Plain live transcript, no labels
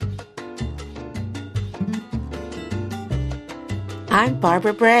I'm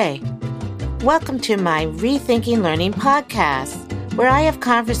Barbara Bray. Welcome to my Rethinking Learning podcast, where I have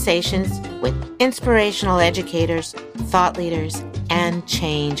conversations with inspirational educators, thought leaders, and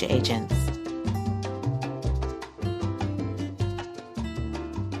change agents.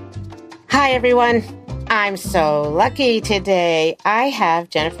 Hi, everyone. I'm so lucky today. I have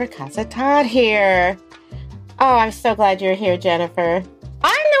Jennifer Casa-Todd here. Oh, I'm so glad you're here, Jennifer.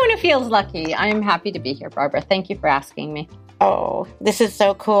 I'm the one who feels lucky. I'm happy to be here, Barbara. Thank you for asking me. Oh, this is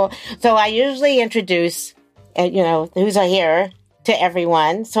so cool. So I usually introduce, who's here to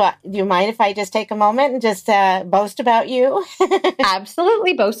everyone. So do you mind if I just take a moment and just boast about you?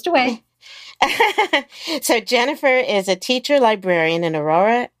 Absolutely. Boast away. So Jennifer is a teacher librarian in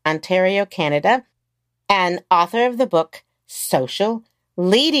Aurora, Ontario, Canada, and author of the book Social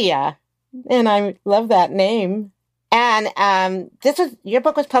Ledia. And I love that name. And your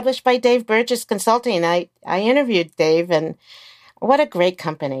book was published by Dave Burgess Consulting. I interviewed Dave, and what a great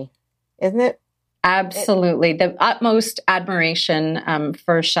company, isn't it? Absolutely. The utmost admiration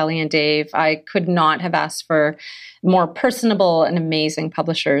for Shelley and Dave. I could not have asked for more personable and amazing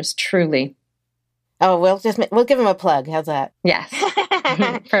publishers, truly. Oh, we'll give them a plug. How's that? Yes.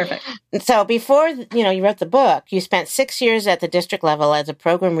 Perfect. So before, you wrote the book, you spent 6 years at the district level as a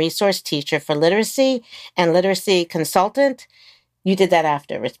program resource teacher for literacy and literacy consultant. You did that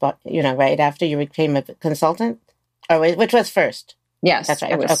after, right after you became a consultant? Or which was first? Yes. That's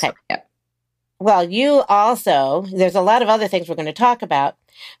right. It was, okay. Yep. Well, you also, there's a lot of other things we're going to talk about,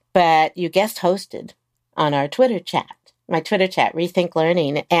 but you guest hosted on our Twitter chat. My Twitter chat, Rethink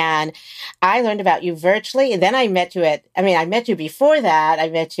Learning. And I learned about you virtually. And then I met you I met you before that. I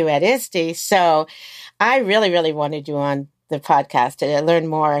met you at ISTE. So I really, really wanted you on the podcast to learn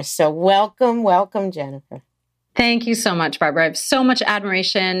more. So welcome, Jennifer. Thank you so much, Barbara. I have so much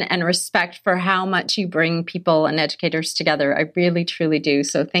admiration and respect for how much you bring people and educators together. I really, truly do.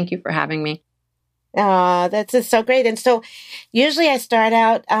 So thank you for having me. Oh, that's just so great. And so usually I start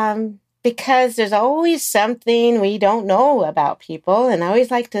out, because there's always something we don't know about people. And I always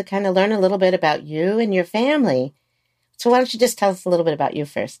like to kind of learn a little bit about you and your family. So why don't you just tell us a little bit about you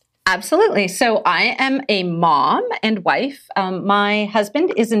first? Absolutely. So I am a mom and wife. My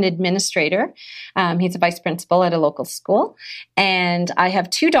husband is an administrator. He's a vice principal at a local school. And I have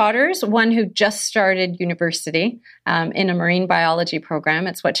two daughters, one who just started university in a marine biology program.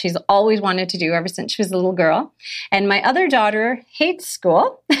 It's what she's always wanted to do ever since she was a little girl. And my other daughter hates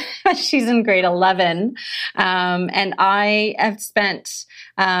school. She's in grade 11. And I have spent,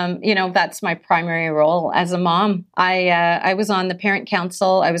 that's my primary role as a mom. I was on the parent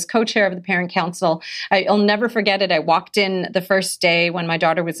council. I was co-chair of the parent council. I'll never forget it. I walked in the first day when my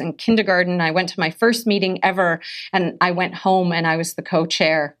daughter was in kindergarten. I went to my first meeting ever, and I went home and I was the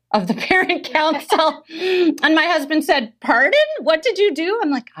co-chair of the parent council. And my husband said, "Pardon? What did you do?" I'm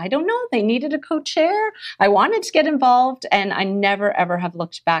like, "I don't know. They needed a co-chair." I wanted to get involved, and I never, ever have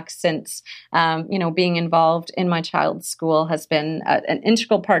looked back since. Being involved in my child's school has been an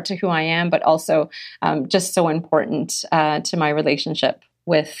integral part to who I am, but also just so important to my relationship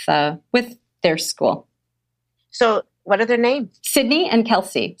with their school. So what are their names? Sydney and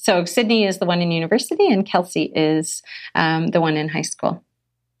Kelsey. So Sydney is the one in university, and Kelsey is the one in high school.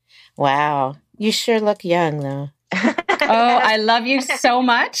 Wow. You sure look young, though. Oh, I love you so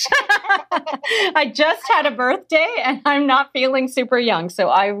much. I just had a birthday and I'm not feeling super young. So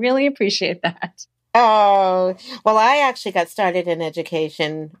I really appreciate that. Oh, well, I actually got started in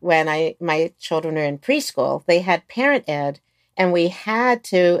education when my children were in preschool. They had parent ed, and we had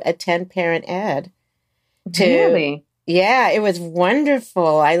to attend parent ed. Really? Yeah, it was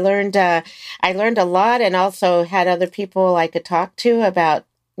wonderful. I learned a lot, and also had other people I could talk to about,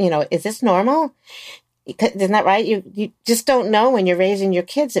 is this normal? Isn't that right? You just don't know when you're raising your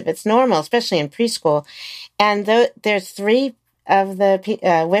kids if it's normal, especially in preschool. And there's three of the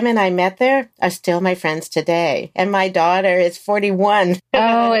women I met there are still my friends today. And my daughter is 41.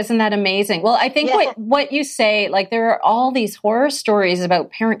 Oh, isn't that amazing? Well, I think what you say, like there are all these horror stories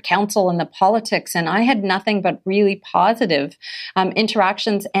about parent council and the politics, and I had nothing but really positive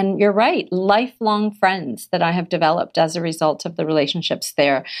interactions. And you're right, lifelong friends that I have developed as a result of the relationships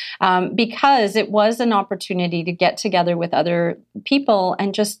there, because it was an opportunity to get together with other people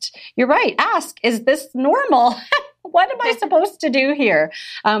and just, you're right, ask, is this normal? What am I supposed to do here?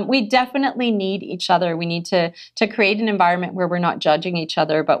 We definitely need each other. We need to create an environment where we're not judging each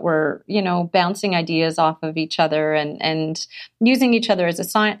other, but we're, bouncing ideas off of each other and using each other as a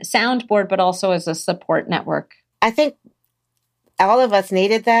soundboard, but also as a support network. I think all of us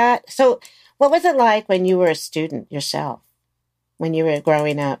needed that. So what was it like when you were a student yourself? when you were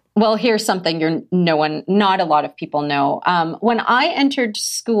growing up? Well, here's something not a lot of people know. When I entered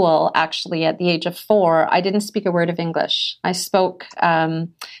school, actually at the age of 4, I didn't speak a word of English. I spoke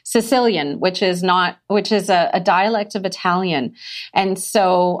Sicilian, which is a dialect of Italian. And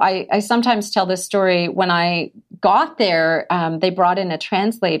so I sometimes tell this story. When I got there, they brought in a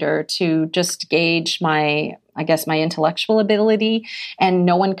translator to just gauge my intellectual ability, and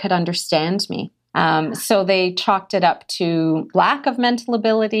no one could understand me. So they chalked it up to lack of mental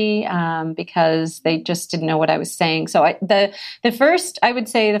ability because they just didn't know what I was saying. So the first, I would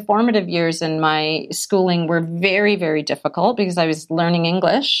say, the formative years in my schooling were very, very difficult because I was learning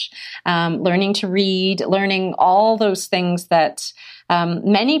English, learning to read, learning all those things that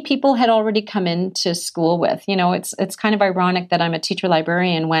many people had already come into school with. It's kind of ironic that I'm a teacher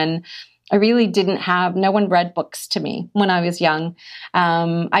librarian when I really no one read books to me when I was young.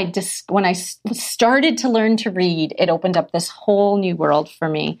 When I started to learn to read, it opened up this whole new world for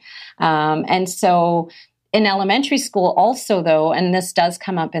me. And so in elementary school also, though, and this does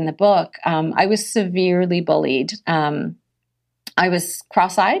come up in the book, I was severely bullied. I was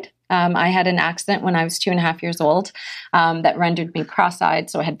cross-eyed. I had an accident when I was 2.5 years old that rendered me cross-eyed.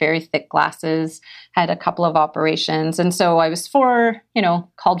 So I had very thick glasses, had a couple of operations. And so I was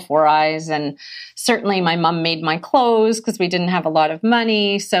called Four Eyes. And certainly my mom made my clothes because we didn't have a lot of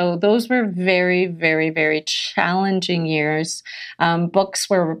money. So those were very, very, very challenging years. Books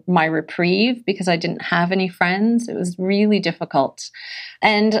were my reprieve because I didn't have any friends. It was really difficult.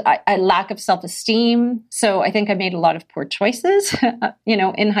 And I lack of self-esteem. So I think I made a lot of poor choices,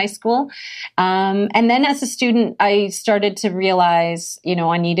 in high school. And then as a student, I started to realize,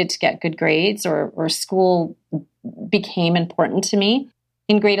 I needed to get good grades or school became important to me.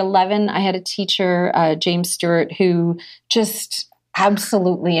 In grade 11, I had a teacher, James Stewart, who just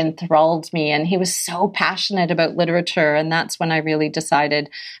absolutely enthralled me. And he was so passionate about literature. And that's when I really decided,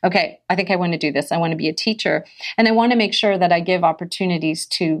 okay, I think I want to do this. I want to be a teacher. And I want to make sure that I give opportunities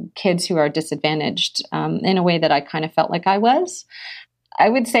to kids who are disadvantaged in a way that I kind of felt like I was. I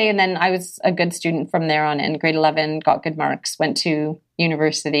would say, and then I was a good student from there on in grade 11, got good marks, went to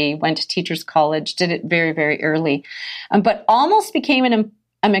university, went to teachers college, did it very, very early, but almost became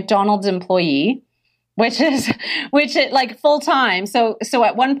a McDonald's employee, which it like full time. So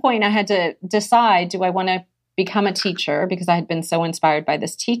at one point I had to decide, do I want to become a teacher because I had been so inspired by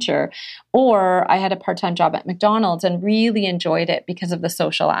this teacher, or I had a part-time job at McDonald's and really enjoyed it because of the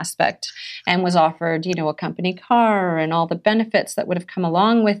social aspect and was offered, a company car and all the benefits that would have come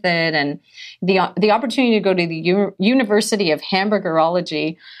along with it. And the opportunity to go to the University of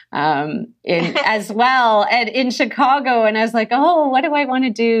Hamburgerology as well and in Chicago. And I was like, oh, what do I want to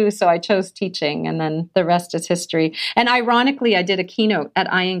do? So I chose teaching, and then the rest is history. And ironically, I did a keynote at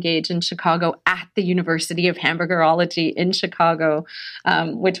iEngage in Chicago at the University of Hamburgerology in Chicago,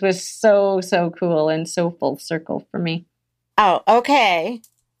 which was so cool and so full circle for me. Oh, okay.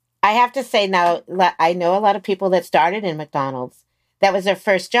 I have to say now, I know a lot of people that started in McDonald's. That was their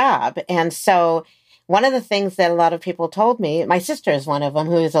first job. And so one of the things that a lot of people told me, my sister is one of them,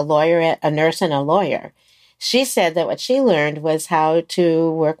 who is a nurse and a lawyer. She said that what she learned was how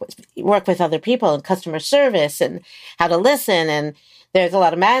to work with other people and customer service and how to listen. And there's a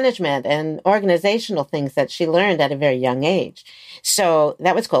lot of management and organizational things that she learned at a very young age. So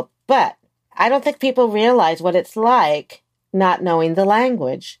that was cool. But I don't think people realize what it's like not knowing the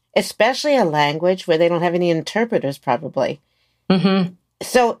language, especially a language where they don't have any interpreters, probably. Mm-hmm.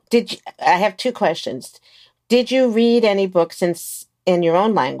 So I have 2 questions. Did you read any books in your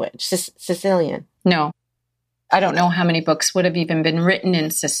own language, Sicilian? No. I don't know how many books would have even been written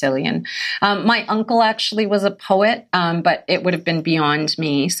in Sicilian. My uncle actually was a poet, but it would have been beyond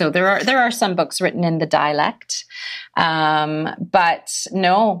me. So there are some books written in the dialect. But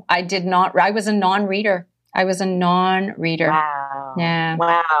no, I did not. I was a non-reader. Wow. Yeah.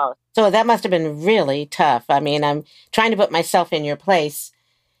 Wow. So that must have been really tough. I mean, I'm trying to put myself in your place,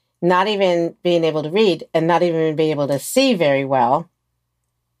 not even being able to read and not even being able to see very well,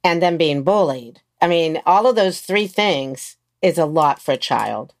 and then being bullied. I mean, all of those 3 things is a lot for a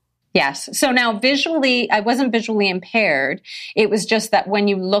child. Yes. So now visually, I wasn't visually impaired. It was just that when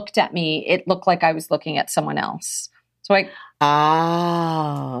you looked at me, it looked like I was looking at someone else. So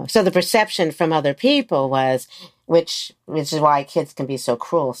so the perception from other people was, which is why kids can be so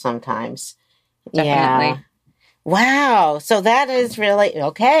cruel sometimes. Definitely. Yeah. Wow. So that is really,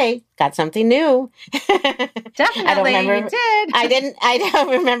 okay. Got something new. Definitely. You did. I don't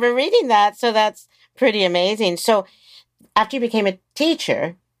remember reading that. So that's pretty amazing. So after you became a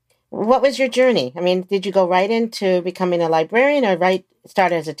teacher, what was your journey? I mean, did you go right into becoming a librarian or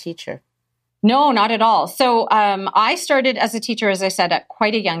start as a teacher? No, not at all. So I started as a teacher, as I said, at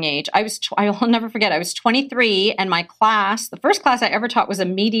quite a young age. I will never forget, I was 23, and my class, the first class I ever taught was a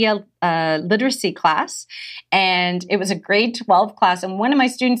media literacy class. And it was a grade 12 class. And one of my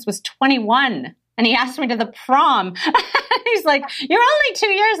students was 21. And he asked me to the prom. He's like, "You're only 2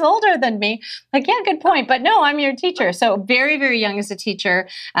 years older than me." Like, yeah, good point. But no, I'm your teacher. So very, very young as a teacher.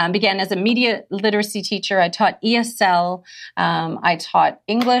 Began as a media literacy teacher. I taught ESL. I taught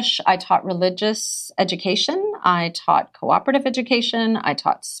English. I taught religious education. I taught cooperative education. I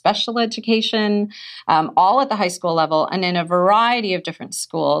taught special education, all at the high school level and in a variety of different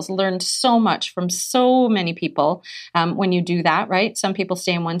schools. Learned so much from so many people when you do that, right? Some people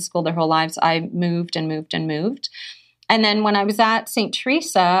stay in one school their whole lives. I moved and moved and moved. And then when I was at St.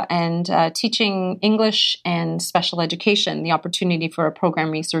 Teresa and teaching English and special education, the opportunity for a program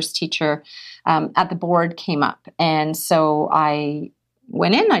resource teacher at the board came up. And so I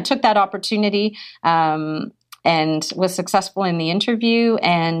went in, I took that opportunity and was successful in the interview.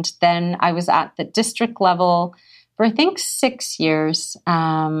 And then I was at the district level for I think 6 years.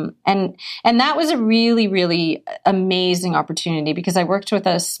 And that was a really, really amazing opportunity because I worked with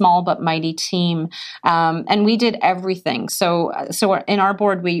a small but mighty team. And we did everything. So in our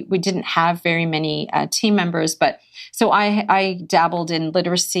board, we didn't have very many team members, but so I dabbled in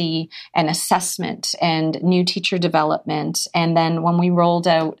literacy and assessment and new teacher development. And then when we rolled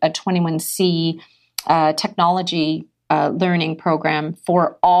out a 21C technology learning program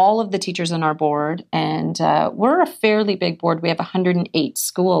for all of the teachers on our board. And we're a fairly big board. We have 108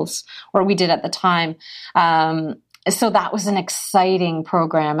 schools, or we did at the time. So that was an exciting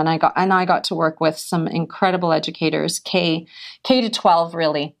program. And I got to work with some incredible educators, K to 12,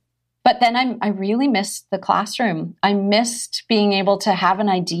 really. But then I really missed the classroom. I missed being able to have an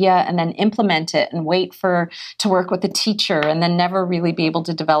idea and then implement it and wait to work with the teacher and then never really be able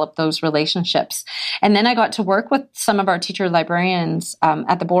to develop those relationships. And then I got to work with some of our teacher librarians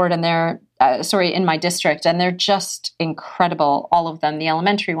at the board, and they're in my district, and they're just incredible, all of them, the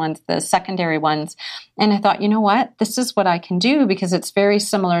elementary ones, the secondary ones. And I thought, you know what, this is what I can do because it's very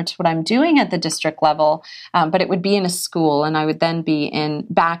similar to what I'm doing at the district level, but it would be in a school, and I would then be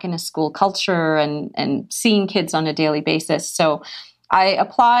back in a school culture and seeing kids on a daily basis. So I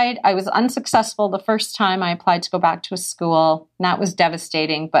applied. I was unsuccessful the first time I applied to go back to a school. And that was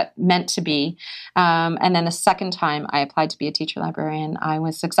devastating, but meant to be. And then the second time I applied to be a teacher librarian, I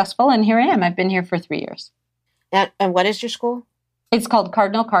was successful. And here I am. I've been here for 3 years. And what is your school? It's called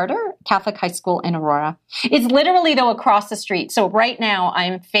Cardinal Carter Catholic High School in Aurora. It's literally, though, across the street. So right now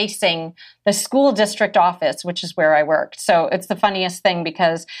I'm facing the school district office, which is where I worked. So it's the funniest thing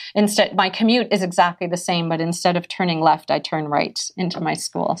because instead my commute is exactly the same, but instead of turning left, I turn right into my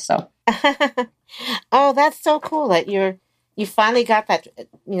school. So, oh, that's so cool that you finally got that,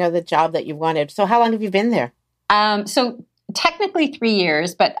 the job that you wanted. So how long have you been there? So technically 3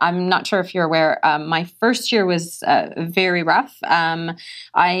 years, but I'm not sure if you're aware. My first year was very rough.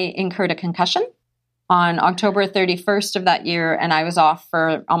 I incurred a concussion on October 31st of that year, and I was off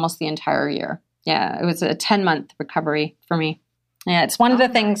for almost the entire year. Yeah, it was a 10-month recovery for me. Yeah, it's one of the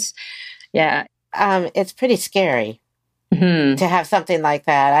things. Yeah. It's pretty scary to have something like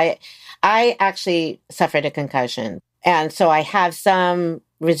that. I actually suffered a concussion, and so I have some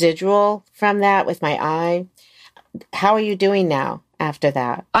residual from that with my eye. How are you doing now after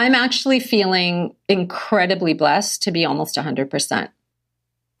that? I'm actually feeling incredibly blessed to be almost 100%.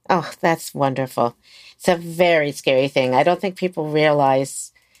 Oh, that's wonderful. It's a very scary thing. I don't think people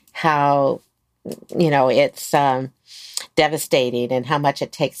realize how, it's devastating and how much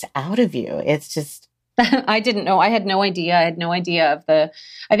it takes out of you. It's just... I didn't know. I had no idea. I had no idea of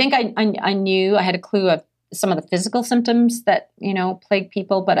I think I knew, I had a clue of some of the physical symptoms that, plague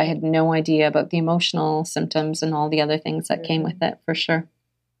people, but I had no idea about the emotional symptoms and all the other things that came with it, for sure.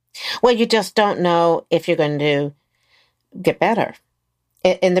 Well, you just don't know if you're going to get better.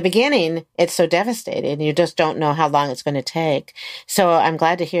 In the beginning, it's so devastating. You just don't know how long it's going to take. So I'm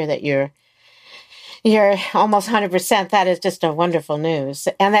glad to hear that you're almost 100%. That is just a wonderful news.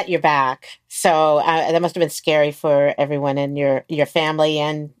 And that you're back. So that must have been scary for everyone in your family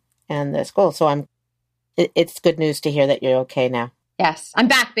and the school. So it's good news to hear that you're okay now. Yes, I'm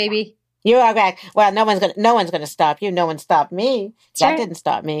back, baby. You are back. Well, no one's going to stop you. No one stopped me. Sure. That didn't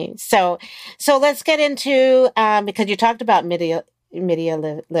stop me. So let's get into because you talked about media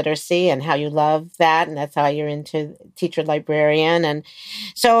literacy and how you love that, and that's how you're into teacher librarian. And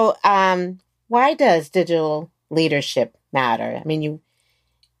so, why does digital leadership matter? I mean,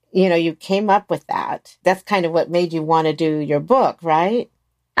 you came up with that. That's kind of what made you want to do your book, right?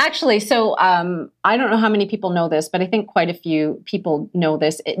 Actually, so I don't know how many people know this, but I think quite a few people know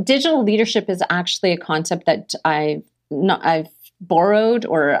this. Digital leadership is actually a concept that I've borrowed,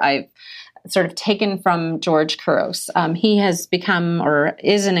 or I've sort of taken from George Couros. He has become, or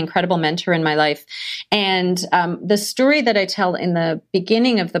is, an incredible mentor in my life. And the story that I tell in the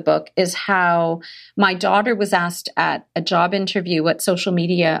beginning of the book is how my daughter was asked at a job interview, what social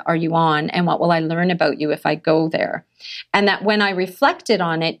media are you on, and what will I learn about you if I go there? And that when I reflected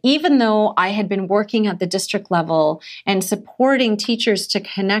on it, even though I had been working at the district level and supporting teachers to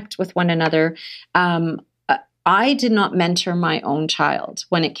connect with one another, I did not mentor my own child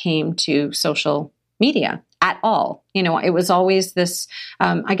when it came to social media at all. You know, it was always this,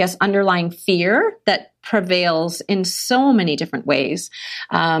 I guess, underlying fear that prevails in so many different ways.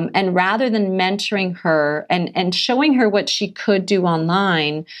 And rather than mentoring her and showing her what she could do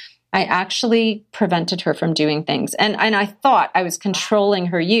online, I actually prevented her from doing things. And I thought I was controlling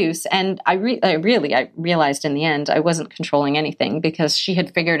her use. And I realized in the end, I wasn't controlling anything, because she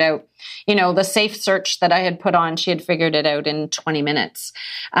had figured out, you know, the safe search that I had put on, she had figured it out in 20 minutes.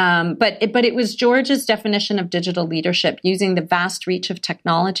 But it was George's definition of digital leadership, using the vast reach of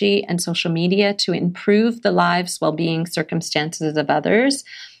technology and social media to improve the lives, well-being, circumstances of others,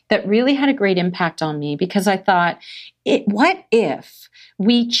 that really had a great impact on me, because I thought, what if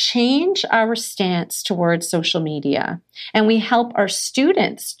we change our stance towards social media and we help our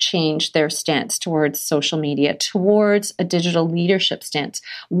students change their stance towards social media, towards a digital leadership stance?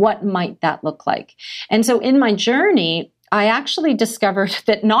 What might that look like? And so in my journey, I actually discovered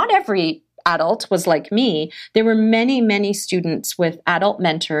that not every adult was like me. There were many, many students with adult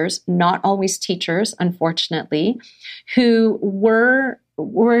mentors, not always teachers, unfortunately, who were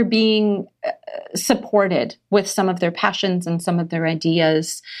being supported with some of their passions and some of their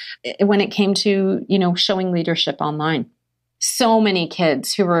ideas when it came to, you know, showing leadership online. So many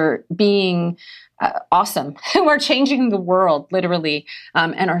kids who were being awesome, who are changing the world, literally,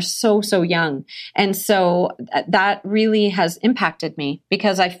 and are so young. And so that really has impacted me,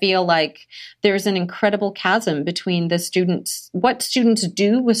 because I feel like there's an incredible chasm between what students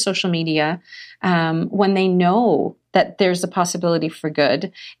do with social media when they know that there's a possibility for good,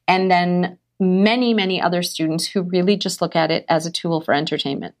 and then many, many other students who really just look at it as a tool for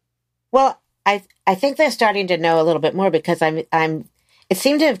entertainment. Well, I think they're starting to know a little bit more, because it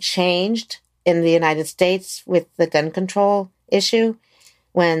seemed to have changed in the United States with the gun control issue,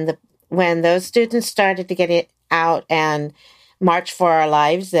 when those students started to get it out and march for our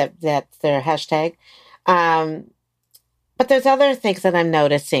lives, that's their hashtag. But there's other things that I'm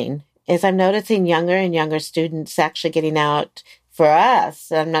noticing. I'm noticing younger and younger students actually getting out for us.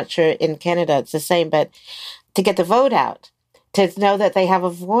 I'm not sure in Canada it's the same, but to get the vote out, to know that they have a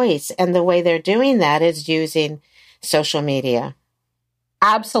voice. And the way they're doing that is using social media.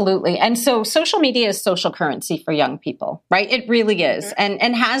 Absolutely. And so social media is social currency for young people, right? It really is,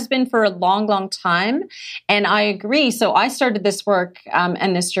 and has been for a long, long time. And I agree. So I started this work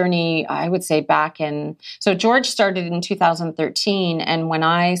and this journey, I would say so George started in 2013. And when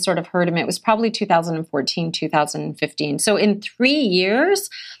I sort of heard him, it was probably 2014, 2015. So in 3 years,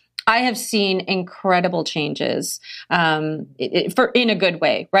 I have seen incredible changes in a good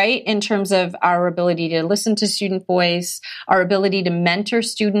way, right? In terms of our ability to listen to student voice, our ability to mentor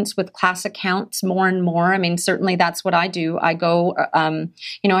students with class accounts more and more. I mean, certainly that's what I do. I go, I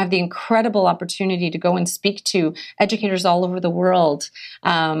have the incredible opportunity to go and speak to educators all over the world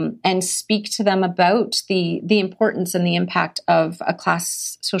and speak to them about the importance and the impact of a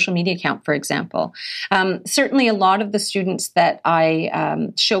class social media account, for example. Certainly a lot of the students that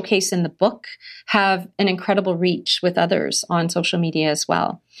I showcase in the book have an incredible reach with others on social media as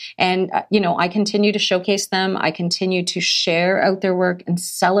well. And, I continue to showcase them. I continue to share out their work and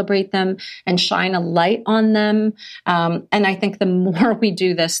celebrate them and shine a light on them. And I think the more we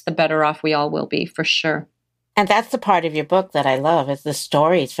do this, the better off we all will be, for sure. And that's the part of your book that I love, is the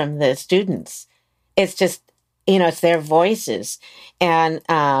stories from the students. It's just, it's their voices. And,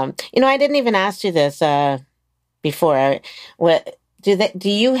 I didn't even ask you this before. Do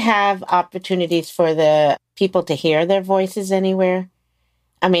you have opportunities for the people to hear their voices anywhere?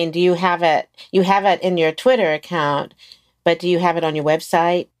 I mean, do you have it? You have it in your Twitter account, but do you have it on your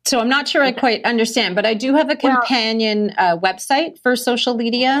website? So I'm not sure I quite understand, but I do have a companion website for social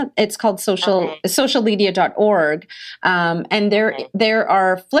media. It's called socialmedia.org. And there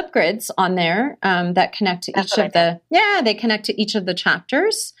are Flipgrids on there that connect to they connect to each of the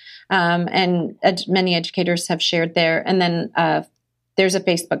chapters. And many educators have shared there. And then there's a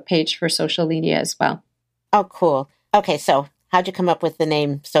Facebook page for Social Media as well. Oh, cool. Okay, so how'd you come up with the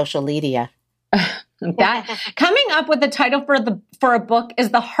name Social Media? That coming up with the title for a book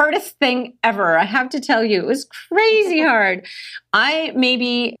is the hardest thing ever. I have to tell you, it was crazy hard. I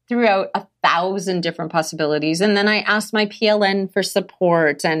maybe threw out 1,000 different possibilities. And then I asked my PLN for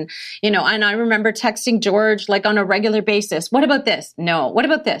support. And, and I remember texting George like on a regular basis, what about this? No, what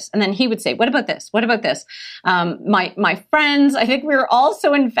about this? And then he would say, what about this? What about this? My friends, I think we were all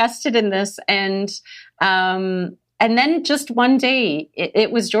so invested in this. And then just one day,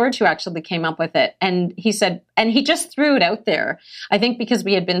 it was George who actually came up with it. And he said, and he just threw it out there. I think because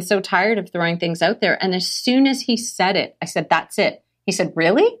we had been so tired of throwing things out there. And as soon as he said it, I said, that's it. He said,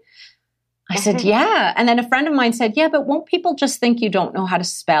 really? I said, yeah. And then a friend of mine said, yeah, but won't people just think you don't know how to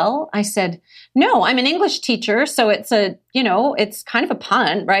spell? I said, no, I'm an English teacher. So it's it's kind of a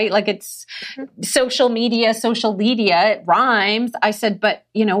pun, right? Like it's social media, it rhymes. I said, but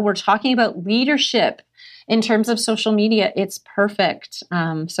we're talking about leadership. In terms of social media, it's perfect.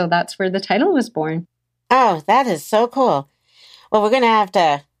 So that's where the title was born. Oh, that is so cool. Well, we're going to have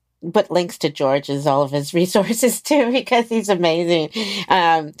to put links to George's, all of his resources too, because he's amazing.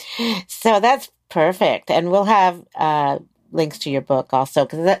 So that's perfect. And we'll have links to your book also,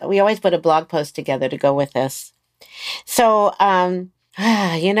 because we always put a blog post together to go with this. So,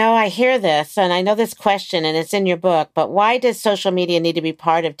 I hear this and I know this question and it's in your book, but why does social media need to be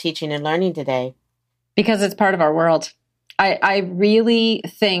part of teaching and learning today? Because it's part of our world. I really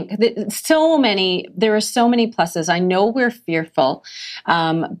think that there are so many pluses. I know we're fearful,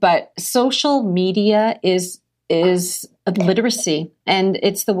 but social media is literacy. And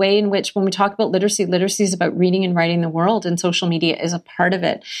it's the way in which when we talk about literacy is about reading and writing the world, and social media is a part of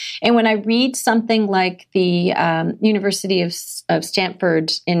it. And when I read something like the University of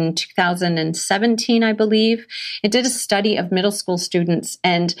Stanford in 2017, I believe, it did a study of middle school students,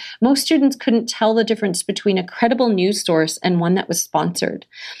 and most students couldn't tell the difference between a credible news source and one that was sponsored.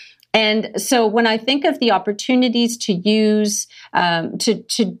 And so when I think of the opportunities to use,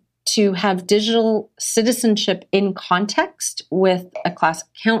 to have digital citizenship in context with a class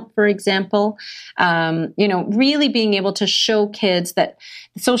account, for example, really being able to show kids that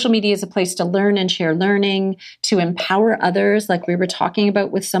social media is a place to learn and share learning, to empower others, like we were talking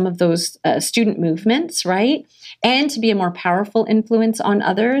about with some of those student movements, right? And to be a more powerful influence on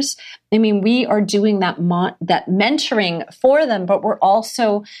others. I mean, we are doing that mentoring for them, but we're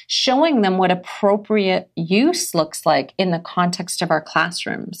also showing them what appropriate use looks like in the context of our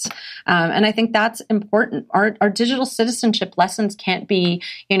classrooms. And I think that's important. Our digital citizenship lessons can't be,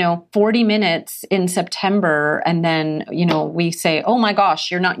 40 minutes in September, and then, we say, oh my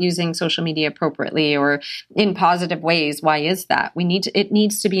gosh, you're not using social media appropriately or in positive ways. Why is that? It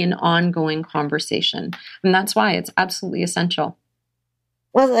needs to be an ongoing conversation. And that's why it's absolutely essential.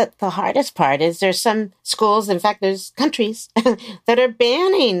 Well, the hardest part is there's some schools, in fact, there's countries that are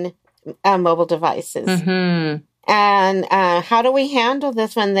banning mobile devices. Mm-hmm. And how do we handle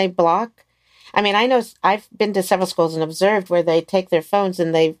this when they block? I mean, I know I've been to several schools and observed where they take their phones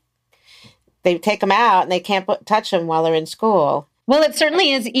and they take them out and they can't touch them while they're in school. Well, it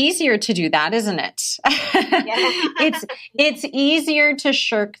certainly is easier to do that, isn't it? It's easier to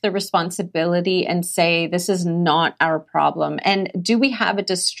shirk the responsibility and say, this is not our problem. And do we have a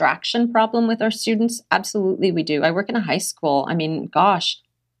distraction problem with our students? Absolutely, we do. I work in a high school. I mean, gosh,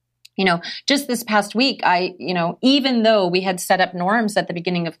 just this past week, even though we had set up norms at the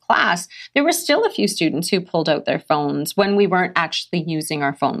beginning of class, there were still a few students who pulled out their phones when we weren't actually using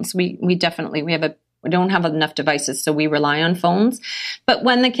our phones. We don't have enough devices, so we rely on phones. But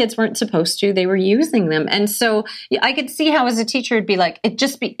when the kids weren't supposed to, they were using them. And so I could see how as a teacher, it'd be like,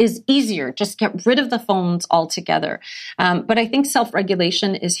 is easier, just get rid of the phones altogether. But I think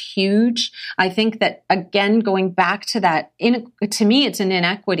self-regulation is huge. I think that, again, going back to that, to me, it's an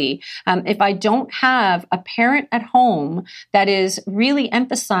inequity. If I don't have a parent at home that is really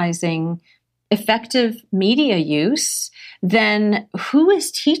emphasizing effective media use, then who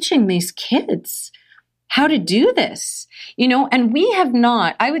is teaching these kids how to do this? And we have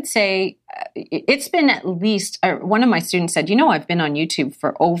not, I would say it's been at least, one of my students said, I've been on YouTube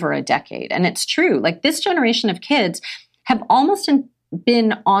for over a decade. And it's true. Like, this generation of kids have almost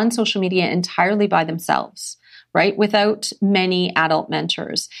been on social media entirely by themselves, right? Without many adult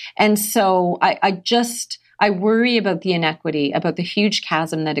mentors. And so I worry about the inequity, about the huge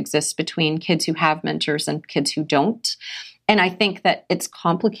chasm that exists between kids who have mentors and kids who don't. And I think that it's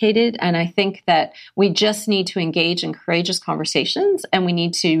complicated, and I think that we just need to engage in courageous conversations, and we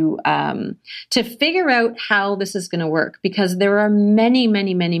need to figure out how this is going to work, because there are many,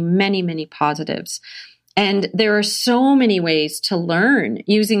 many, many, many, many positives. And there are so many ways to learn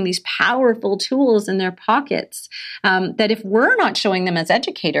using these powerful tools in their pockets that if we're not showing them as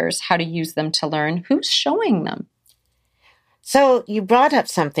educators how to use them to learn, who's showing them? So you brought up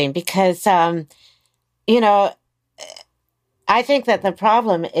something because, you know, I think that the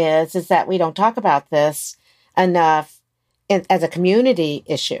problem is that we don't talk about this enough as a community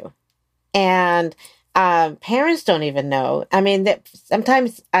issue. And parents don't even know. I mean,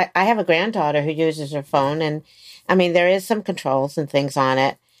 sometimes I have a granddaughter who uses her phone, and I mean, there is some controls and things on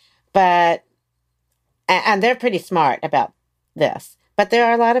it, but, and they're pretty smart about this. But there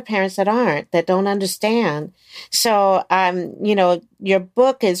are a lot of parents that aren't, that don't understand. So, you know, your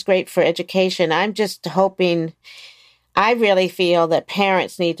book is great for education. I'm just hoping, I really feel that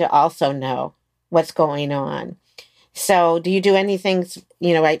parents need to also know what's going on. So do you do anything,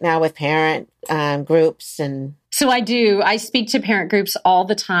 you know, right now with parent groups and... So I do. I speak to parent groups all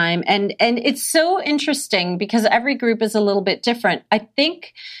the time. And it's so interesting because every group is a little bit different. I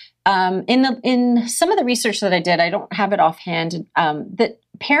think in some of the research that I did, I don't have it offhand, that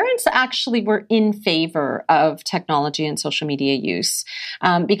parents actually were in favor of technology and social media use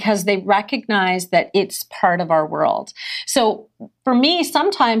because they recognize that it's part of our world. So for me,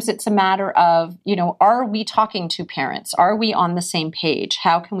 sometimes it's a matter of, you know, are we talking to parents? Are we on the same page?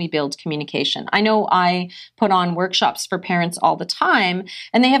 How can we build communication? I know I put on workshops for parents all the time,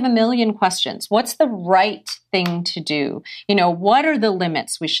 and they have a million questions. What's the right thing to do? You know, what are the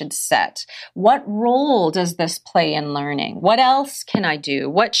limits we should set? What role does this play in learning? What else can I do?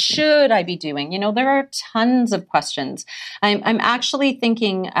 What should I be doing? You know, there are tons of questions. I'm actually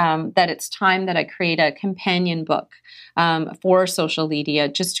thinking that it's time that I create a companion book for social media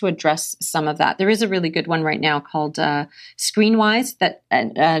just to address some of that. There is a really good one right now called Screenwise that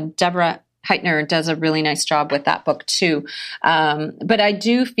Deborah Heitner does a really nice job with that book too. But I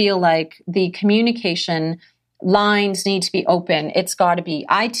do feel like the communication lines need to be open. It's got to be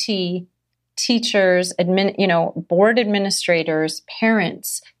IT, teachers, board administrators,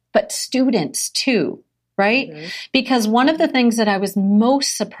 parents, but students too. Right? Mm-hmm. Because one of the things that I was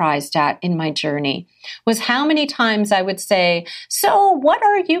most surprised at in my journey was how many times I would say, so what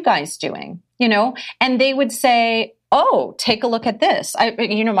are you guys doing? You know, and they would say, oh, take a look at this. I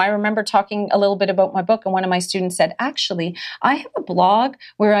remember talking a little bit about my book, and one of my students said, actually, I have a blog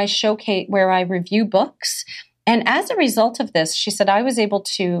where I review books. And as a result of this, she said, I was able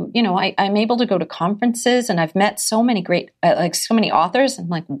to, you know, I'm able to go to conferences, and I've met so many great, so many authors. I'm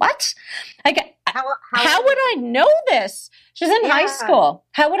like, what? How would I know this? She's in high school.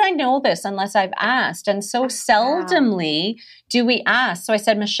 How would I know this unless I've asked? And so seldomly do we ask. So I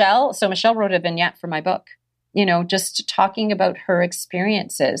said, Michelle wrote a vignette for my book, you know, just talking about her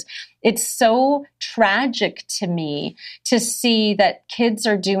experiences. It's so tragic to me to see that kids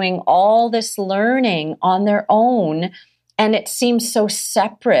are doing all this learning on their own, and it seems so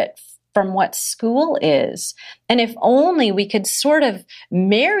separate from what school is. And if only we could sort of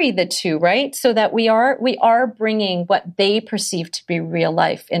marry the two, right? So that we are bringing what they perceive to be real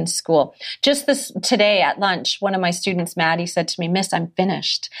life in school. Just today at lunch, one of my students, Maddie, said to me, Miss, I'm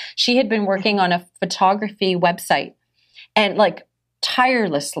finished. She had been working on a photography website and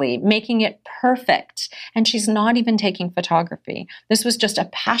tirelessly making it perfect. And she's not even taking photography. This was just a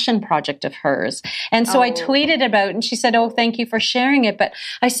passion project of hers. And so I tweeted about it, and she said, oh, thank you for sharing it. But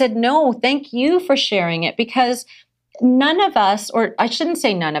I said, no, thank you for sharing it, because none of us, or I shouldn't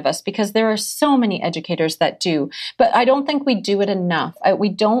say none of us, because there are so many educators that do, but I don't think we do it enough. We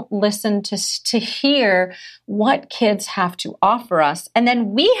don't listen to hear what kids have to offer us. And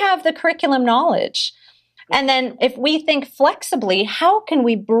then we have the curriculum knowledge. And then if we think flexibly, how can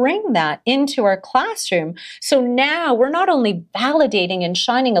we bring that into our classroom? So now we're not only validating and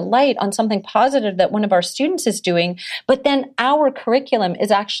shining a light on something positive that one of our students is doing, but then our curriculum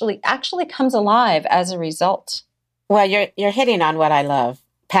is actually comes alive as a result. Well, you're hitting on what I love,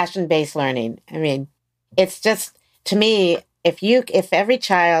 passion-based learning. I mean, it's just, to me, if every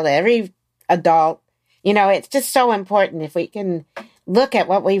child, every adult, you know, it's just so important if we can look at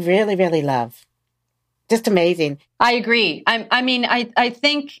what we really, really love. Just amazing. I agree. I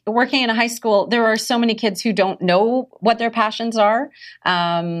think working in a high school, there are so many kids who don't know what their passions are.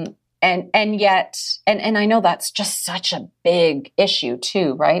 And yet I know that's just such a big issue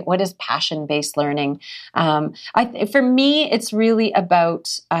too, right? What is passion-based learning? For me, it's really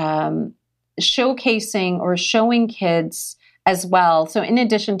about showcasing or showing kids as well. So in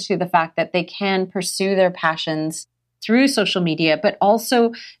addition to the fact that they can pursue their passions through social media, but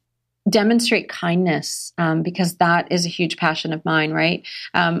also demonstrate kindness, because that is a huge passion of mine, right?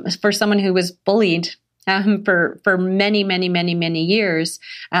 For someone who was bullied for many, many, many, many years.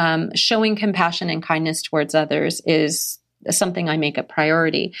 Showing compassion and kindness towards others is something I make a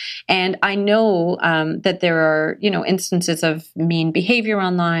priority. And I know that there are, instances of mean behavior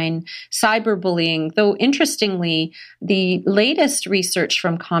online, cyberbullying, though interestingly, the latest research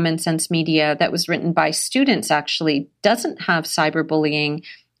from Common Sense Media that was written by students actually doesn't have cyberbullying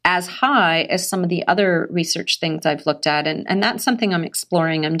as high as some of the other research things I've looked at. And that's something I'm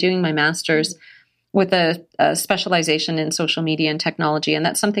exploring. I'm doing my master's with a specialization in social media and technology. And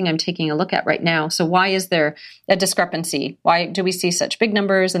that's something I'm taking a look at right now. So why is there a discrepancy? Why do we see such big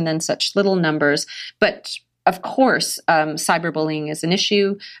numbers and then such little numbers? But of course, cyberbullying is an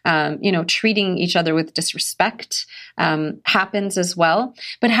issue. Treating each other with disrespect happens as well.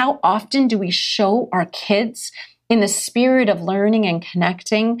 But how often do we show our kids, in the spirit of learning and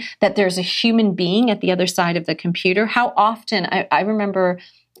connecting, that there's a human being at the other side of the computer? How often, I remember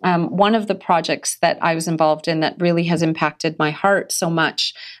one of the projects that I was involved in that really has impacted my heart so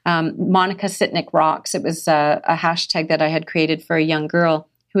much, Monica Sitnick Rocks. It was a hashtag that I had created for a young girl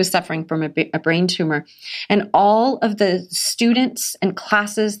who was suffering from a brain tumor. And all of the students and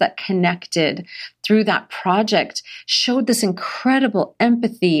classes that connected through that project showed this incredible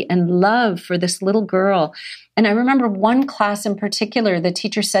empathy and love for this little girl. And I remember one class in particular, the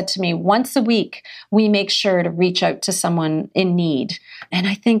teacher said to me, once a week, we make sure to reach out to someone in need. And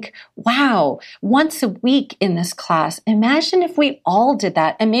I think, wow, once a week in this class, imagine if we all did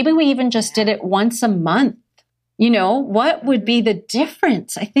that. And maybe we even just did it once a month. What would be the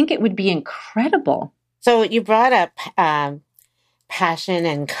difference? I think it would be incredible. So you brought up passion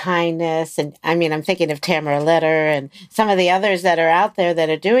and kindness. And I'm thinking of Tamara Letter and some of the others that are out there that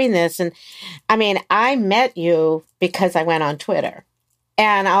are doing this. And I met you because I went on Twitter.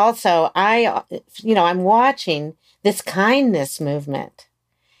 And also I'm watching this kindness movement.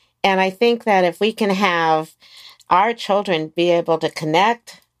 And I think that if we can have our children be able to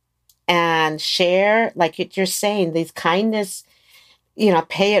connect and share, like you're saying, these kindness,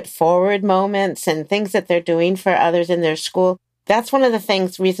 pay it forward moments and things that they're doing for others in their school. That's one of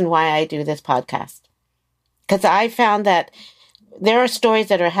the reason why I do this podcast. Because I found that there are stories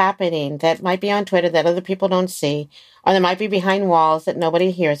that are happening that might be on Twitter that other people don't see, or they might be behind walls that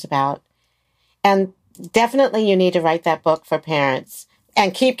nobody hears about. And definitely you need to write that book for parents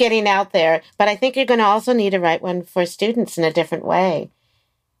and keep getting out there. But I think you're going to also need to write one for students in a different way.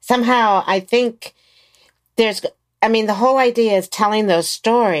 Somehow, I think the whole idea is telling those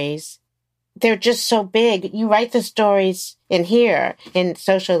stories. They're just so big. You write the stories in here, in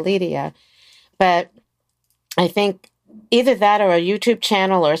social media, but I think either that or a YouTube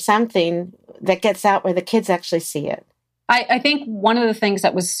channel or something that gets out where the kids actually see it. I think one of the things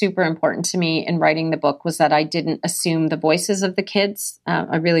that was super important to me in writing the book was that I didn't assume the voices of the kids.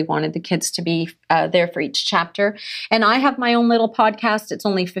 I really wanted the kids to be there for each chapter. And I have my own little podcast. It's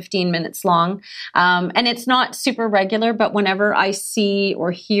only 15 minutes long. And it's not super regular, but whenever I see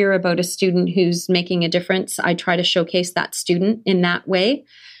or hear about a student who's making a difference, I try to showcase that student in that way.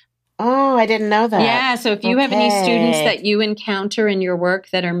 Oh, I didn't know that. Yeah, so if you have any students that you encounter in your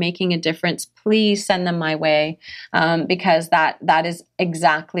work that are making a difference, please send them my way, because that is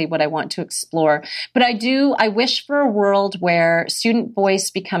exactly what I want to explore. But I wish for a world where student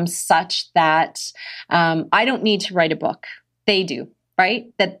voice becomes such that I don't need to write a book. They do,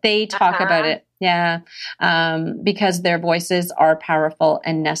 right? That they talk about it. Yeah, because their voices are powerful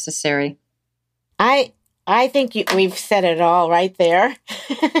and necessary. I think we've said it all right there.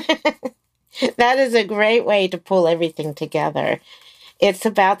 That is a great way to pull everything together. It's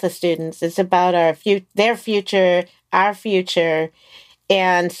about the students. It's about their future, our future.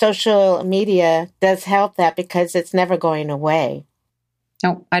 And social media does help that because it's never going away.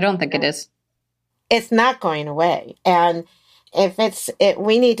 No, I don't think it is. It's not going away. And if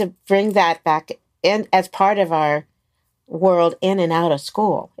we need to bring that back in as part of our world in and out of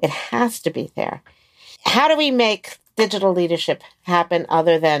school. It has to be there. How do we make digital leadership happen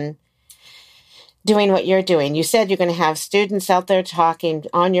other than doing what you're doing? You said you're going to have students out there talking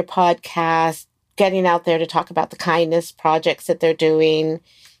on your podcast, getting out there to talk about the kindness projects that they're doing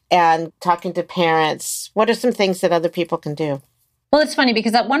and talking to parents. What are some things that other people can do? Well, it's funny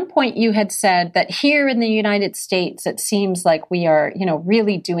because at one point you had said that here in the United States, it seems like we are,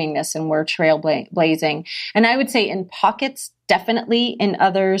 really doing this and we're trailblazing. And I would say in pockets, definitely, in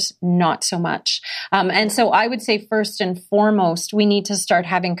others, not so much. And so I would say first and foremost, we need to start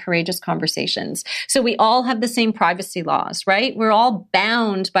having courageous conversations. So we all have the same privacy laws, right? We're all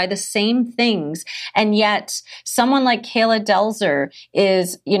bound by the same things. And yet someone like Kayla Delzer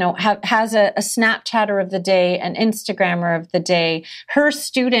is, has a Snapchatter of the day, an Instagrammer of the day. Her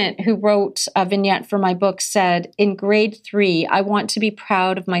student who wrote a vignette for my book said, in grade 3, I want to be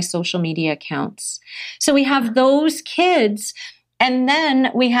proud of my social media accounts. So we have those kids. And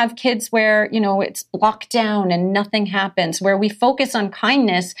then we have kids where, it's locked down and nothing happens, where we focus on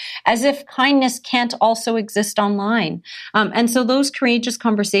kindness as if kindness can't also exist online. And so those courageous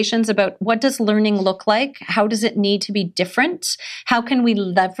conversations about what does learning look like? How does it need to be different? How can we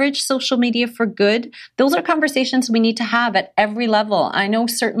leverage social media for good? Those are conversations we need to have at every level. I know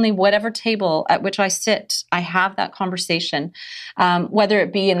certainly whatever table at which I sit, I have that conversation, whether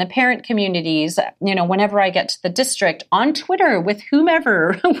it be in the parent communities, whenever I get to the district, on Twitter, with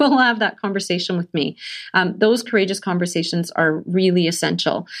whomever will have that conversation with me. Those courageous conversations are really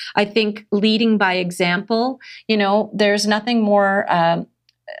essential. I think leading by example, there's nothing more, I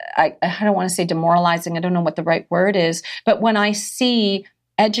don't want to say demoralizing. I don't know what the right word is, but when I see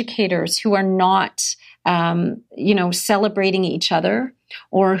educators who are not, celebrating each other,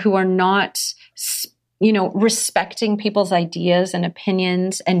 or who are not, respecting people's ideas and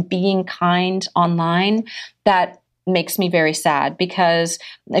opinions and being kind online, that makes me very sad. Because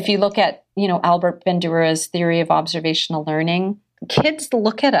if you look at, Albert Bandura's theory of observational learning, kids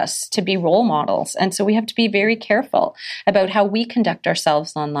look at us to be role models. And so we have to be very careful about how we conduct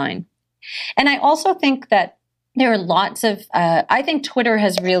ourselves online. And I also think that there are lots of, I think Twitter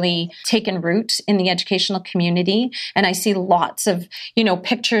has really taken root in the educational community. And I see lots of,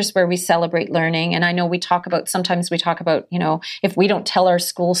 pictures where we celebrate learning. And I know sometimes we talk about, if we don't tell our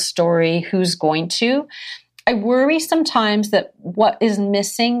school story, who's going to? I worry sometimes that what is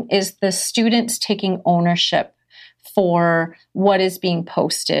missing is the students taking ownership for what is being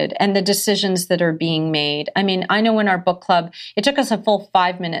posted and the decisions that are being made. I mean, I know in our book club, it took us a full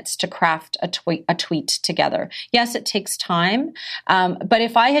 5 minutes to craft a tweet together. Yes, it takes time. But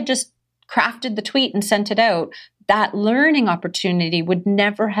if I had just crafted the tweet and sent it out, that learning opportunity would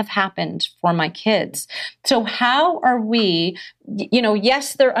never have happened for my kids. So how are we,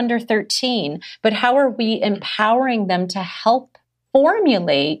 yes, they're under 13, but how are we empowering them to help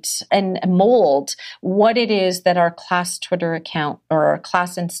formulate and mold what it is that our class Twitter account or our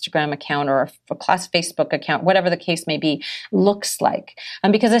class Instagram account or our class Facebook account, whatever the case may be, looks like?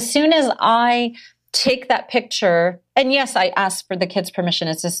 Because as soon as I take that picture, and yes, I ask for the kids' permission,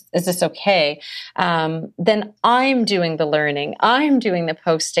 is this okay? Then I'm doing the learning, I'm doing the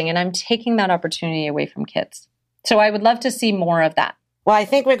posting, and I'm taking that opportunity away from kids. So I would love to see more of that. Well, I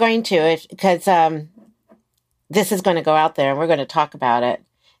think we're going to, because this is going to go out there and we're going to talk about it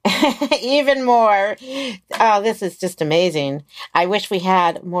even more. Oh, this is just amazing. I wish we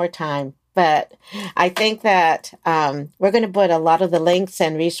had more time. But I think that we're going to put a lot of the links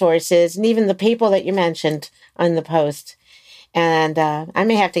and resources and even the people that you mentioned on the post. And I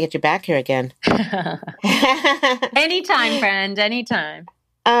may have to get you back here again. Anytime, friend, anytime.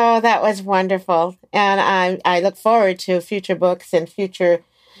 Oh, that was wonderful. And I look forward to future books and future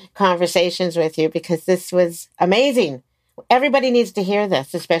conversations with you, because this was amazing. Everybody needs to hear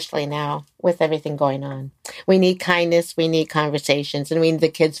this, especially now with everything going on. We need kindness, we need conversations, and we need the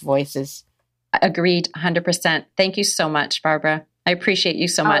kids' voices. Agreed, 100%. Thank you so much, Barbara. I appreciate you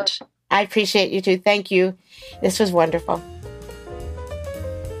so much. I appreciate you too. Thank you. This was wonderful.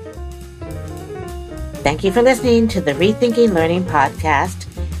 Thank you for listening to the Rethinking Learning podcast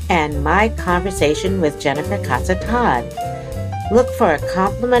and my conversation with Jennifer Casa-Todd. Look for a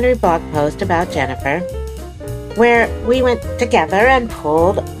complimentary blog post about Jennifer, where we went together and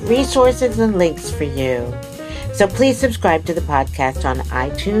pulled resources and links for you. So please subscribe to the podcast on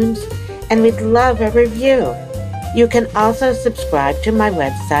iTunes, and we'd love a review. You can also subscribe to my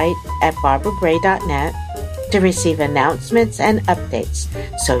website at barbaragray.net to receive announcements and updates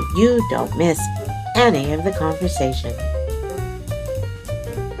so you don't miss any of the conversation.